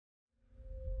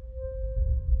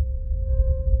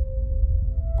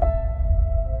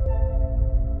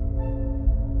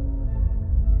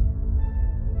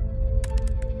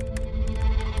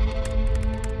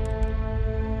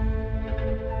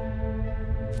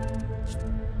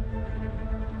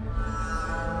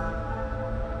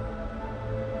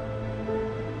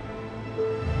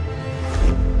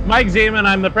Mike Zeman.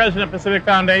 I'm the president of Pacific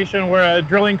Foundation. We're a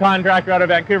drilling contractor out of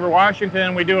Vancouver,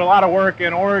 Washington. We do a lot of work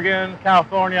in Oregon,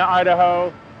 California,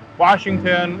 Idaho,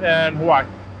 Washington, and Hawaii.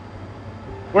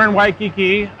 We're in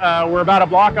Waikiki. We're about a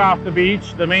block off the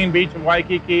beach, the main beach of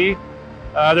Waikiki.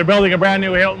 They're building a brand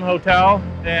new Hilton hotel,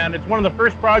 and it's one of the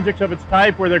first projects of its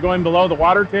type where they're going below the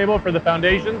water table for the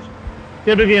foundations.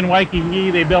 Typically in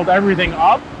Waikiki, they build everything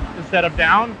up instead of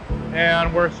down,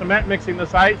 and we're cement mixing the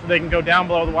site so they can go down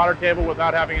below the water table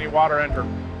without having any water enter.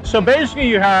 So basically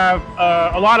you have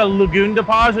a lot of lagoon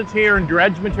deposits here and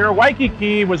dredge material.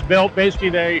 Waikiki was built, basically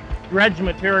they dredged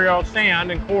material,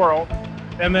 sand and coral,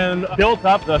 and then built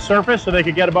up the surface so they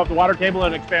could get above the water table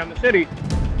and expand the city.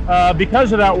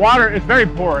 Because of that, water is very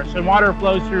porous and water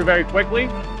flows through very quickly.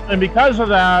 And because of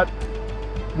that,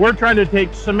 we're trying to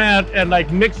take cement and like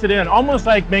mix it in, almost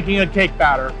like making a cake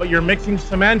batter, but you're mixing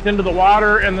cement into the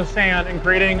water and the sand and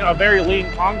creating a very lean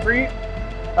concrete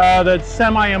that's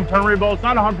semi-impermeable. It's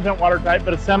not 100% watertight,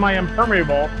 but it's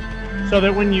semi-impermeable so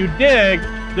that when you dig,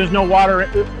 there's no water,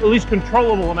 at least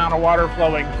controllable amount of water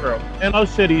flowing through. In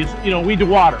most cities, you know, we do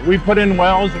water. We put in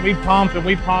wells and we pump and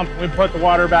we pump and we put the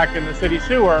water back in the city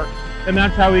sewer. And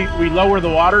that's how we lower the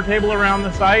water table around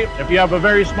the site. If you have a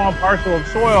very small parcel of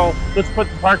soil, let's put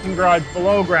the parking garage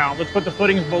below ground. Let's put the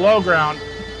footings below ground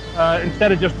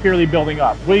instead of just purely building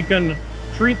up. We can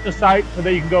treat the site so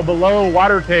that you can go below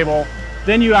water table.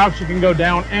 Then you actually can go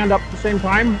down and up at the same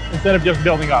time instead of just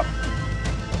building up.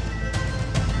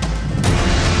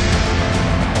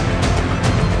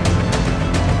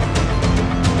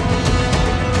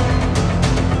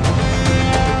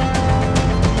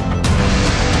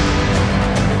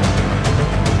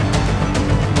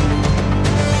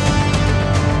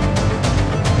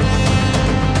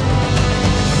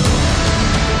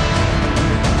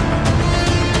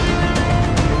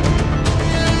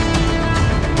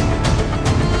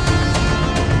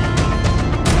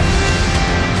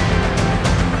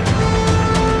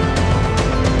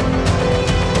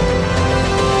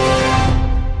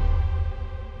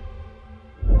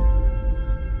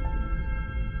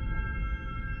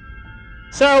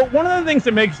 So one of the things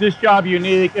that makes this job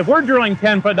unique, if we're drilling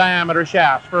 10-foot diameter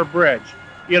shafts for a bridge,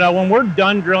 you know, when we're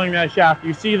done drilling that shaft,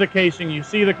 you see the casing, you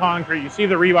see the concrete, you see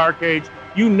the rebar cage,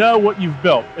 you know what you've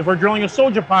built. If we're drilling a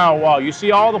soldier pile wall, you see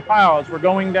all the piles, we're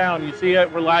going down, you see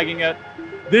it, we're lagging it.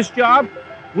 This job,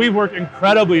 we've worked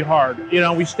incredibly hard. You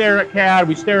know, we stare at CAD,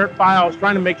 we stare at files,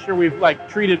 trying to make sure we've like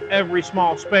treated every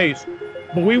small space.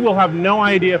 But we will have no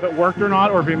idea if it worked or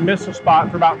not, or if we missed a spot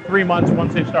for about 3 months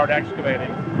once they start excavating.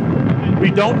 We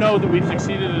don't know that we've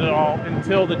succeeded at all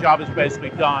until the job is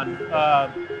basically done.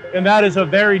 And that is a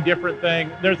very different thing.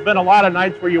 There's been a lot of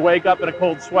nights where you wake up in a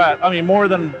cold sweat. I mean, more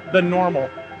than normal,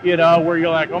 you know, where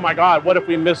you're like, oh my God, what if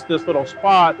we missed this little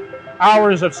spot?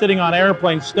 Hours of sitting on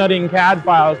airplanes, studying CAD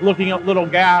files, looking at little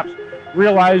gaps,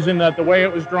 realizing that the way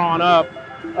it was drawn up,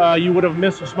 you would have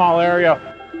missed a small area.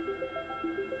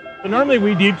 So normally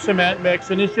we deep cement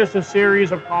mix, and it's just a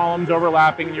series of columns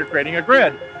overlapping, and you're creating a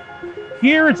grid.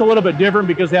 Here it's a little bit different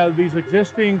because they have these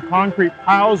existing concrete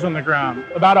piles on the ground,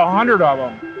 about 100 of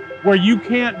them, where you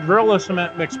can't drill a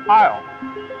cement mix pile.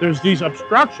 There's these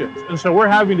obstructions, and so we're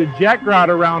having to jet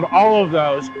grout around all of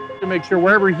those to make sure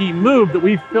wherever he moved that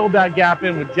we filled that gap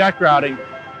in with jet grouting.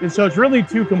 And so it's really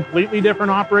two completely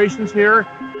different operations here,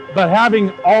 but having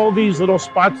all these little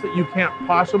spots that you can't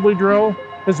possibly drill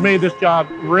has made this job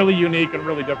really unique and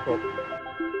really difficult.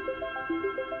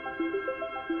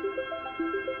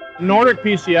 Nordic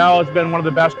PCL has been one of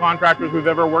the best contractors we've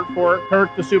ever worked for.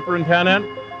 Kirk, the superintendent,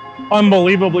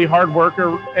 unbelievably hard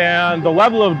worker, and the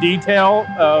level of detail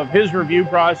of his review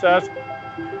process,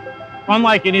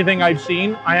 unlike anything I've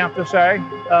seen, I have to say,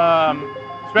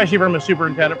 especially from a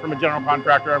superintendent, from a general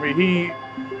contractor. I mean,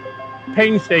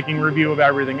 painstaking review of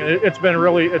everything. It's been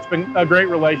a great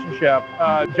relationship.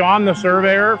 John, the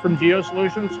surveyor from Geo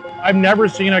Solutions, I've never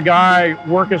seen a guy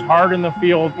work as hard in the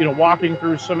field, you know, walking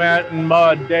through cement and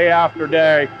mud day after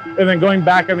day, and then going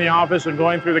back in the office and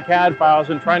going through the CAD files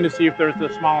and trying to see if there's the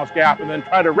smallest gap and then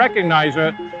try to recognize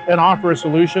it and offer a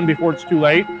solution before it's too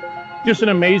late. Just an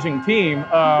amazing team.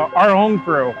 Our own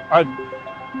crew,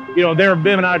 you know, they've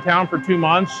been out of town for 2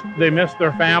 months. They miss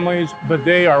their families, but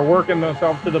they are working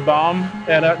themselves to the bum.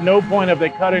 And at no point have they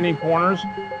cut any corners.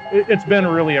 It's been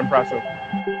really impressive.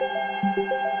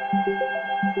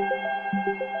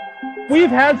 We've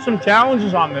had some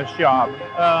challenges on this job.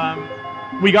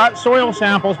 We got soil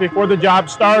samples before the job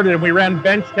started, and we ran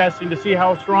bench testing to see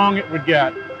how strong it would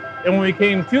get. And when we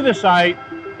came to the site,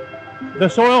 the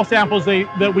soil samples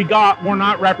that we got were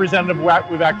not representative of what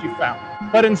we've actually found.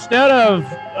 But instead of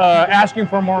asking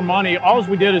for more money, all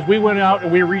we did is we went out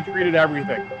and we retreated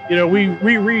everything. You know, we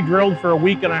re-drilled for a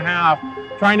week and a half,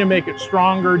 trying to make it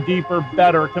stronger, deeper,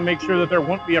 better, to make sure that there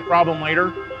wouldn't be a problem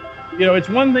later. You know, it's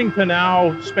one thing to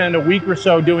now spend a week or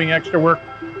so doing extra work,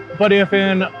 but if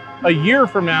in a year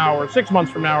from now, or 6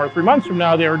 months from now, or 3 months from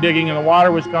now, they were digging and the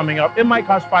water was coming up, it might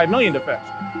cost $5 million to fix.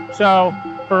 So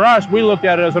for us, we looked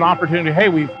at it as an opportunity. Hey,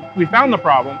 we found the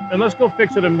problem, and let's go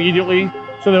fix it immediately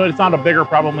so that it's not a bigger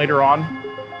problem later on.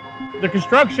 The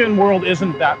construction world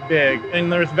isn't that big,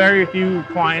 and there's very few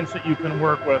clients that you can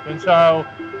work with. And so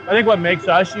I think what makes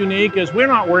us unique is we're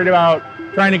not worried about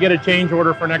trying to get a change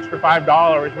order for an extra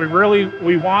 $5.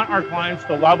 We want our clients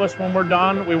to love us when we're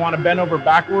done. We want to bend over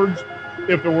backwards.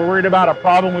 If we're worried about a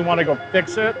problem, we want to go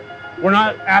fix it. We're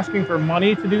not asking for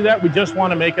money to do that. We just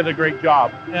want to make it a great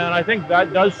job. And I think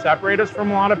that does separate us from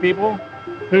a lot of people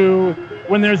who,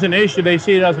 when there's an issue, they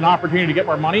see it as an opportunity to get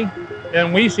more money.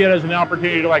 And we see it as an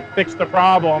opportunity to like fix the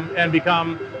problem and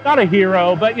become not a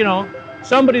hero, but you know,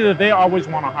 somebody that they always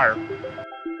want to hire.